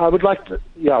 Yeah, I would like to.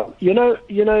 Yeah,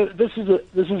 this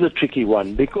is a tricky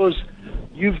one, because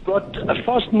you've got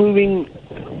fast-moving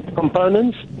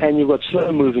components and you've got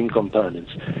slow-moving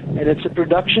components, and it's a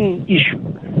production issue,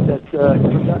 that's a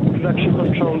production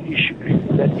control issue.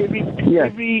 That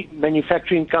every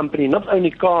manufacturing company, not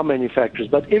only car manufacturers,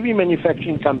 but every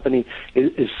manufacturing company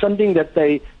is something that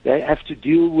they have to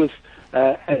deal with.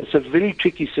 It's a very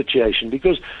tricky situation,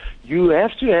 because you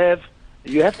have to have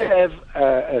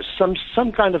some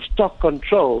kind of stock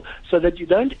control, so that you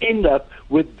don't end up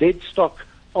with dead stock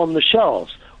on the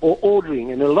shelves or ordering.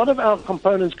 And a lot of our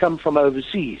components come from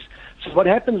overseas. So what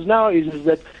happens now is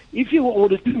that if you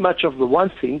order too much of the one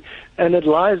thing and it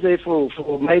lies there for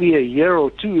maybe a year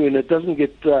or two and it doesn't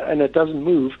get and it doesn't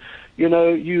move,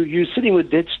 you're sitting with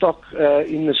dead stock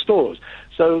in the stores.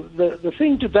 So the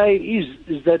thing today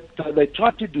is that they try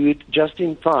to do it just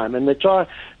in time, and they try,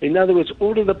 in other words,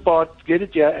 order the part, get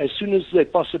it here as soon as they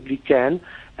possibly can,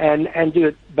 and do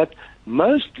it. But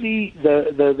mostly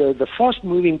the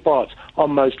fast-moving parts are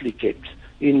mostly kept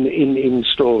in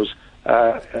stores.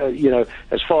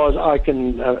 As far as I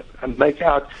can make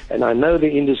out, and I know the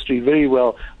industry very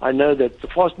well, I know that the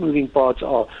fast-moving parts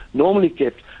are normally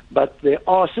kept, but there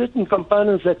are certain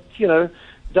components that,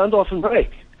 don't often break.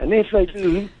 And if they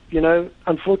do,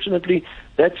 unfortunately,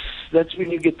 that's when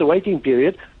you get the waiting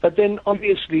period. But then,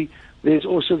 obviously, there's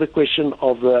also the question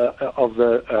of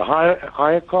the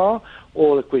hire car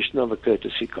or the question of a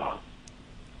courtesy car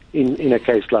in a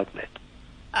case like that.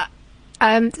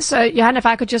 So, Johan, if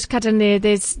I could just cut in there,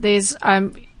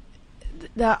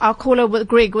 our caller,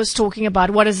 Greg, was talking about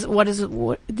what is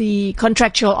the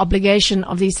contractual obligation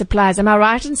of these suppliers. Am I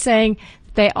right in saying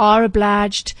they are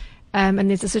obliged, and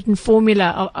there's a certain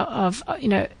formula of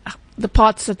the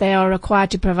parts that they are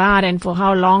required to provide and for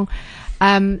how long?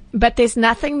 But there's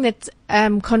nothing that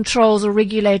controls or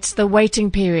regulates the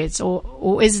waiting periods,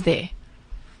 or is there?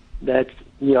 No,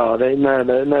 there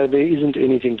isn't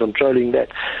anything controlling that.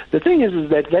 The thing is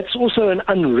that that's also an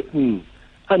unwritten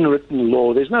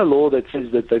law. There's no law that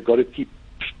says that they've got to keep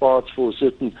parts for a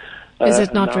certain is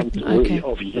it not written? Okay.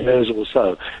 Of years or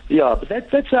so. Yeah, but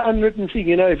that's an unwritten thing.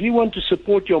 If you want to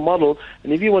support your model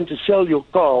and if you want to sell your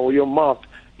car or your mark,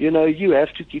 you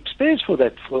have to keep spares for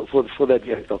that for that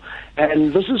vehicle.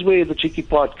 And this is where the tricky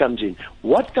part comes in.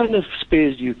 What kind of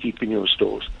spares do you keep in your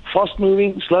stores? Fast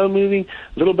moving, slow moving,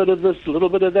 a little bit of this, a little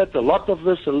bit of that, a lot of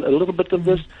this, a little bit of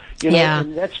this.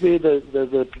 And that's where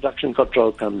the production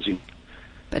control comes in.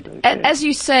 But as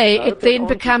you say, it then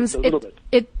becomes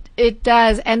it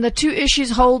does, and the two issues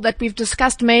that we've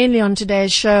discussed mainly on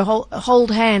today's show hold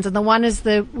hands. And the one is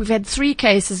we've had 3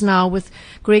 cases now with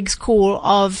Greg's call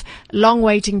of long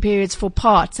waiting periods for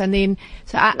parts, and then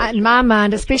in my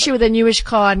mind, especially with a newish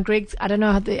car, and I don't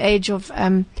know the age of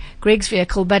Greg's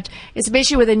vehicle, but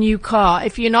especially with a new car,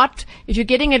 if you're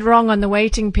getting it wrong on the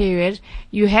waiting period,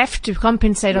 you have to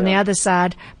compensate on the other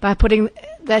side by putting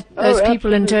those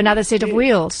people into another set of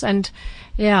wheels. And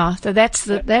so that's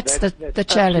the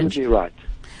challenge. Absolutely right.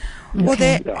 Well,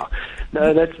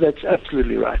 no, that's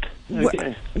absolutely right.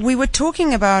 Okay. We were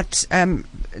talking about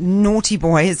naughty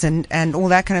boys and all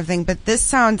that kind of thing, but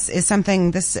this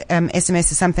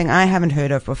SMS is something I haven't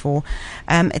heard of before.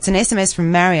 It's an SMS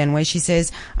from Marion where she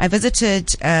says, I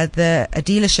visited a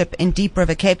dealership in Deep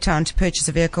River, Cape Town to purchase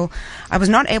a vehicle. I was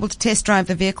not able to test drive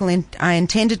the vehicle I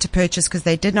intended to purchase because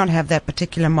they did not have that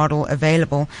particular model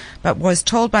available, but was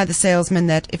told by the salesman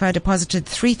that if I deposited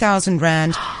 3,000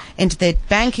 Rand into their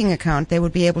banking account, they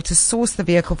would be able to source the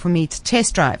vehicle for me to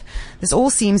test drive. This all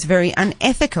seems very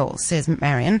unethical, says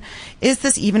Marion. Is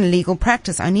this even legal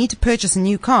practice? I need to purchase a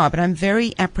new car, but I'm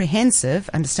very apprehensive,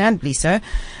 understandably so,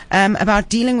 about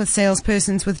dealing with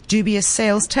salespersons with dubious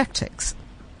sales tactics.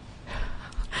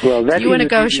 Well, that you want to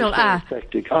go, shall I?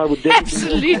 Tactic. I would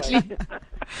absolutely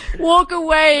walk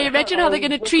away. Imagine how they're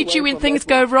going to treat you when things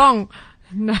go wrong.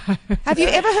 No. Have you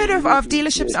ever heard of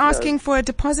dealerships asking for a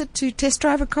deposit to test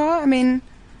drive a car? I mean,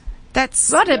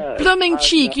 that's what a blooming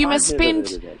cheek. You must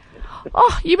spend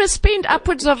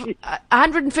upwards of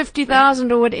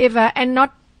 150,000 or whatever and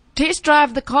not test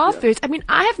drive the car first. I mean,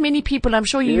 I have many people, I'm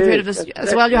sure you've heard of this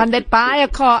as well, Johan, that buy a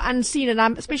car unseen,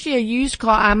 and especially a used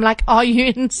car. I'm like, are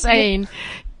you insane?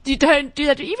 You don't do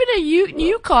that. Even a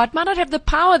new car, it might not have the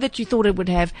power that you thought it would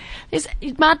have.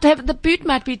 The boot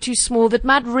might be too small, that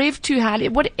might rev too highly,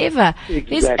 whatever.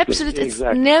 Never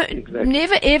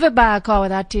ever buy a car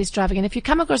without test driving. And if you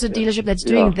come across a dealership that's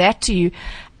doing that to you,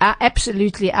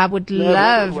 absolutely, I would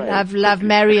love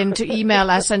Marion to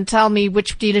email us and tell me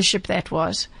which dealership that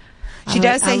was. She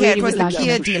does say here it was the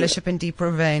Kia dealership in Deep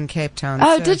River in Cape Town.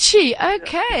 Oh, so. Did she?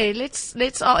 Okay, let's.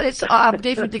 I'm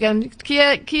definitely going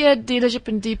Kia dealership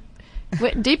in Deep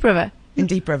River. In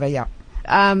Deep River, yeah.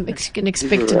 You can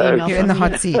expect an email. You're in the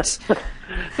hot seat.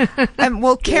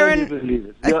 Well,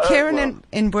 Karen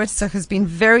in Buurtzig has been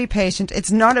very patient.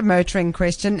 It's not a motoring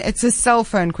question; it's a cell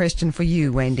phone question for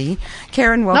you, Wendy.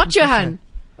 Karen, welcome. Not Johan.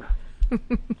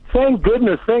 Thank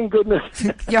goodness.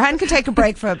 Johan can take a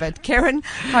break for a bit. Karen,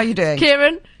 how are you doing?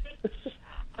 Karen?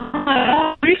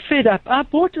 I'm very fed up. I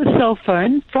bought a cell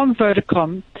phone from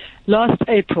Vodacom last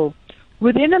April.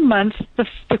 Within a month,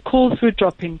 the calls were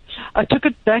dropping. I took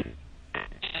it back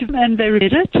to them and they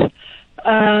read it.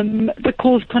 The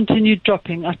calls continued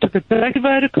dropping. I took it back to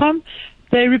Vodacom.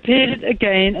 They repaired it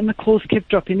again and the calls kept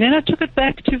dropping. Then I took it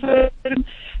back to Vodacom.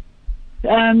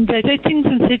 They did things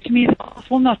and said to me, the calls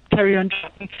will not carry on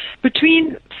dropping.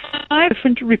 Between 5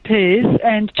 different repairs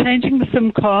and changing the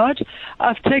SIM card,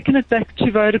 I've taken it back to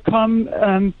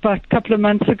Vodacom about a couple of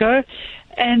months ago,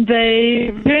 and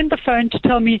they returned the phone to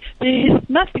tell me there is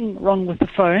nothing wrong with the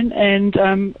phone, and,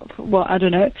 well, I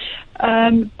don't know.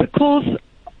 The calls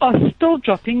are still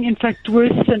dropping, in fact,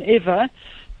 worse than ever.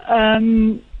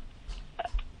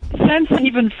 Samsung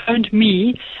even phoned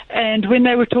me, and when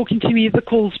they were talking to me, the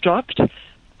calls dropped.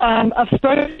 I've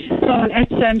spoken to someone at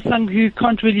Samsung who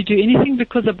can't really do anything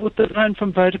because I bought the phone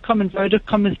from Vodacom, and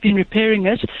Vodacom has been repairing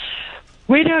it.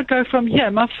 Where do I go from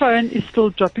here? My phone is still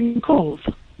dropping calls.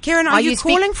 Karen, are you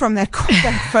calling from that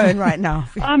phone right now?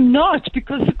 I'm not,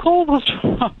 because the call will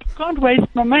drop. I can't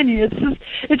waste my money.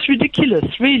 It's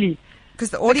ridiculous, really.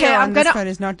 Because the audio on this phone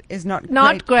is not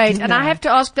great. No. And I have to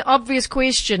ask the obvious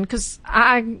question, because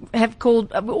I have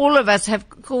called, all of us have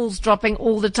calls dropping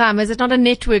all the time. Is it not a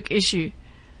network issue?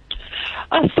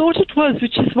 I thought it was,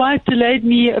 which is why it delayed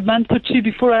me a month or two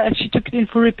before I actually took it in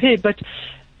for repair. But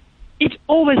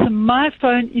my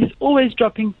phone is always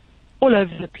dropping all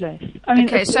over the place. I mean,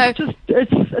 it's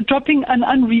dropping an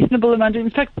unreasonable amount. In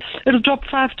fact, it'll drop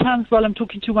 5 times while I'm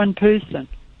talking to one person.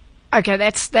 Okay,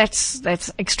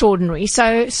 that's extraordinary.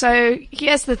 So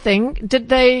here's the thing.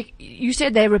 You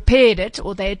said they repaired it,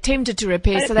 or they attempted to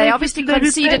repair, so they obviously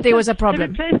conceded there was a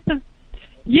problem. They replaced them.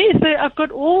 Yes, I've got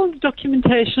all the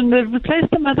documentation. They've replaced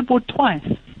the motherboard twice.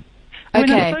 When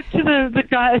I spoke to the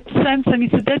guy at Samsung, he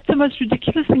said, that's the most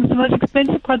ridiculous thing, it's the most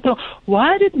expensive part.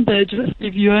 Why didn't they just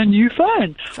give you a new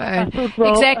phone? I thought,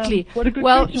 well, exactly. What a good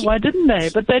question. Why didn't they?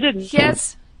 But they didn't.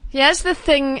 Here's the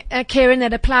thing, Karen,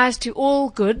 that applies to all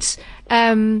goods.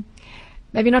 Maybe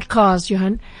not cars,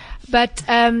 Johan. But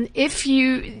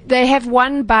they have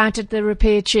one bite at the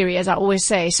repair cherry, as I always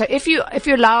say. So if you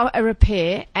allow a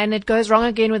repair and it goes wrong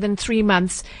again within 3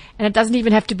 months, and it doesn't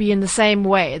even have to be in the same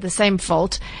way, the same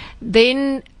fault,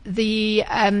 then we're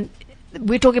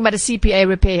talking about a CPA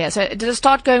repair here. So did it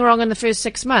start going wrong in the first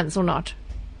 6 months or not?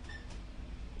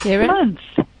 Karen? Months.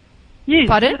 Yes.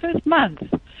 Pardon? The first month.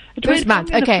 First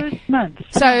month, okay. First month.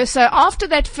 So after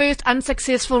that first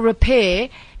unsuccessful repair,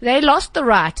 they lost the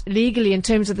right legally in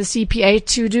terms of the CPA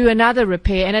to do another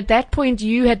repair. And at that point,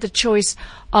 you had the choice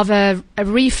of a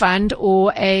refund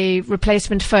or a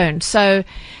replacement phone. So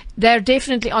they're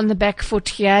definitely on the back foot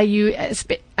here.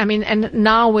 And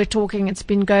now we're talking, it's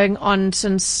been going on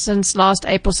since last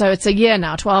April. So it's a year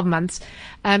now, 12 months.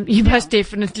 You most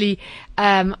definitely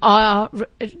are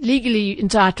legally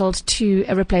entitled to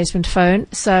a replacement phone.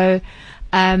 So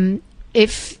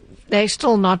if they're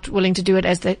still not willing to do it,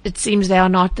 as it seems they are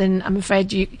not, then I'm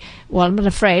afraid I'm not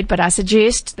afraid, but I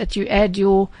suggest that you add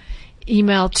your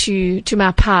email to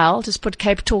my pile. Just put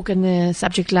Cape Talk in the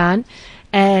subject line,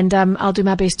 and I'll do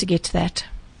my best to get to that.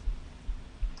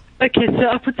 Okay, so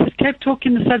I'll put Cape Talk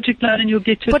in the subject line and you'll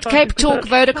get to it. Put Cape Talk,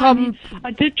 Vodacom.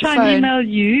 I did try and email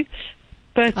you,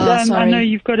 but I know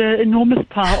you've got an enormous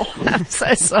pile. I'm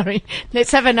so sorry.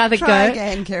 Let's have another go. Try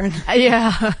again, Karen.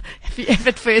 Yeah. If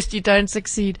at first you don't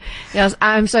succeed. Yes,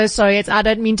 I'm so sorry. I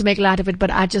don't mean to make light of it,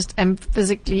 but I just am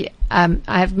physically, I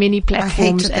have many platforms. I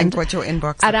hate to think what your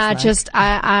inbox and looks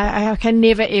I can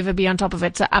never ever be on top of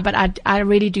it. So, but I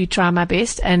really do try my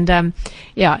best. And,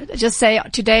 just say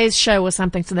today's show or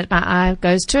something so that my eye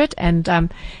goes to it, and,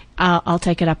 I'll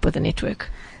take it up with the network.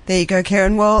 There you go,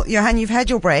 Karen. Well, Johan, you've had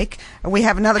your break. We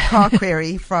have another car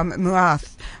query from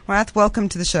Muath. Muath, welcome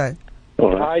to the show.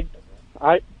 Hi.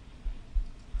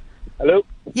 Hello?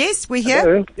 Yes, we're here.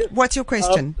 Hello. Yes. What's your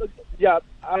question? I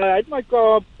had my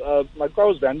car. My car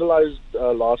was vandalized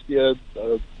last year.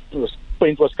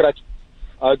 Paint was scratched.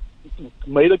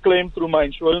 Made a claim through my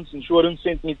insurance. Insurance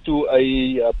sent me to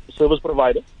a service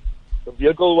provider. The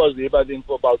vehicle was there by then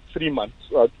for about 3 months.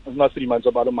 Not 3 months,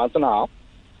 about a month and a half.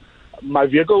 My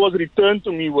vehicle was returned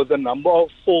to me with a number of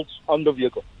faults on the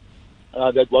vehicle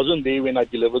that wasn't there when I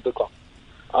delivered the car.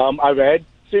 I've had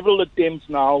several attempts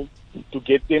now to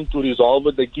get them to resolve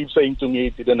it. They keep saying to me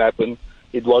it didn't happen.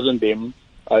 It wasn't them.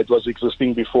 It was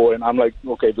existing before. And I'm like,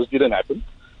 okay, this didn't happen.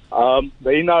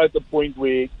 They're now at the point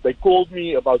where they called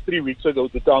me about 3 weeks ago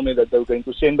to tell me that they were going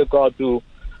to send the car to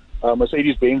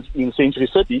Mercedes-Benz in Century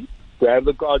City to have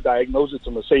the car diagnosed. It's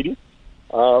a Mercedes.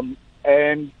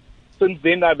 And since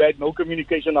then, I've had no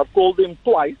communication. I've called them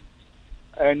twice,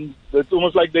 and it's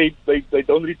almost like they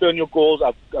don't return your calls.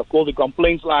 I've called the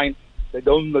complaints line. They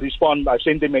don't respond. I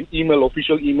sent them an email,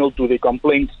 official email to the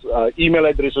complaints email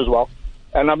address as well.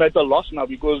 And I'm at a loss now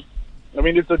because, I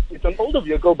mean, it's an older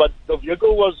vehicle, but the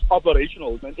vehicle was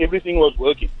operational and everything was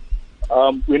working.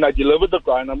 When I delivered the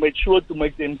car, and I made sure to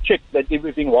make them check that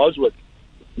everything was working.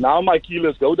 Now my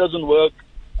keyless go doesn't work.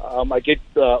 I get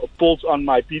faults on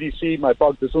my PDC, my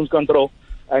park distance control,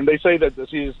 and they say that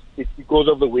it's because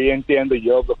of the wear and tear and the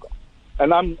year of the car.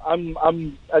 And I'm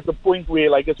at the point where,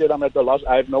 like I said, I'm at the loss.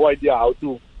 I have no idea how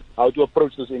to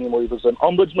approach this anymore. If it's an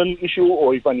ombudsman issue,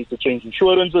 or if I need to change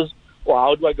insurances, or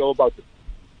how do I go about it?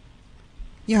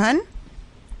 Johan?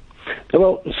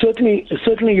 Well,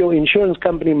 certainly your insurance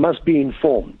company must be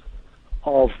informed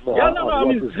of what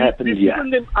has happened here.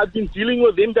 I've been dealing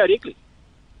with them directly.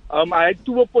 I had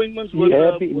 2 appointments with. You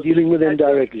have been dealing with them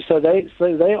directly, so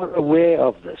they are aware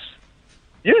of this.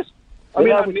 Yes, I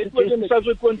met with them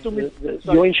subsequent to me.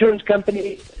 Your insurance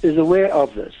company is aware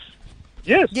of this.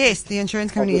 Yes. Yes, the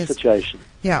insurance company is. Situation.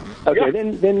 Yeah. Okay,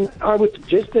 then I would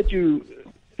suggest that you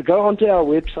go onto our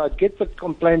website, get the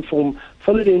complaint form,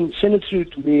 fill it in, send it through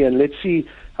to me, and let's see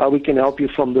how we can help you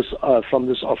from this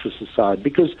officer's side.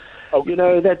 Because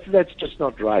that's just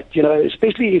not right.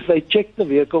 Especially if they checked the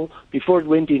vehicle before it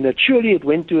went in. Surely it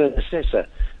went to an assessor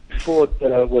before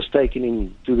it was taken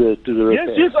in to the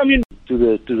repair. Yes. I mean, to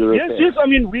the repair. Yes. I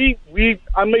mean,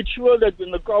 I made sure that when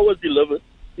the car was delivered.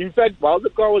 In fact, while the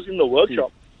car was in the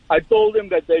workshop, I told them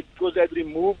that because they'd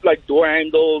removed like door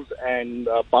handles and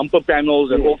bumper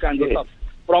panels and all kinds of stuff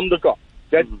from the car.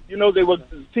 That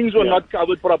things were not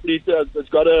covered properly. It's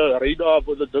got a radar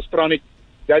with a Distronic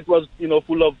that was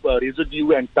full of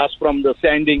residue and dust from the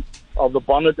sanding of the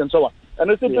bonnet and so on.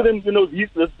 And I said to them,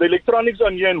 the electronics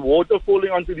on here and water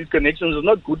falling onto these connections is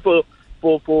not good for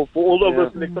all of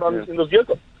this electronics in the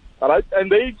vehicle. All right,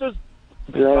 and they just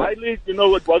highly,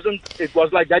 it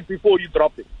was like that before you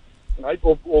dropped it. Right?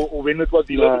 Or when it was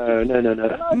delivered. No.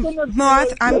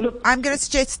 Marth, I'm going to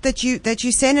suggest that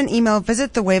you send an email,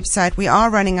 visit the website. We are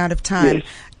running out of time.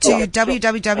 To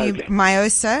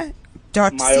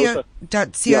www.myosa.co.za.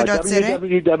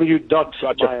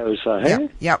 www.myosa.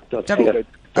 Yep.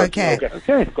 Okay.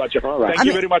 Gotcha. All right. Thank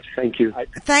you very much. Thank you.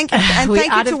 Thank you. And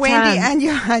thank you to Wendy and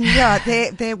Johan.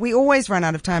 Yeah, we always run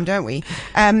out of time, don't we?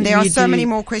 There are so many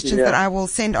more questions that I will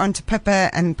send on to Pippa,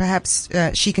 and perhaps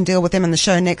she can deal with them in the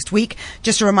show next week.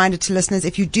 Just a reminder to listeners,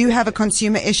 if you do have a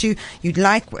consumer issue you'd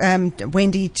like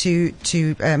Wendy to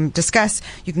discuss,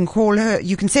 you can call her,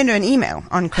 you can send her an email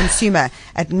on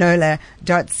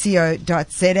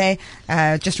consumer@nola.co.za.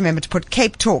 Just remember to put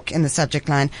Cape Talk in the subject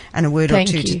line and a word or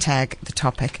two to tag the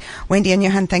topic. Wendy and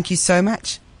Johan, thank you so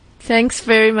much. Thanks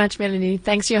very much, Melanie.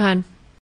 Thanks, Johan.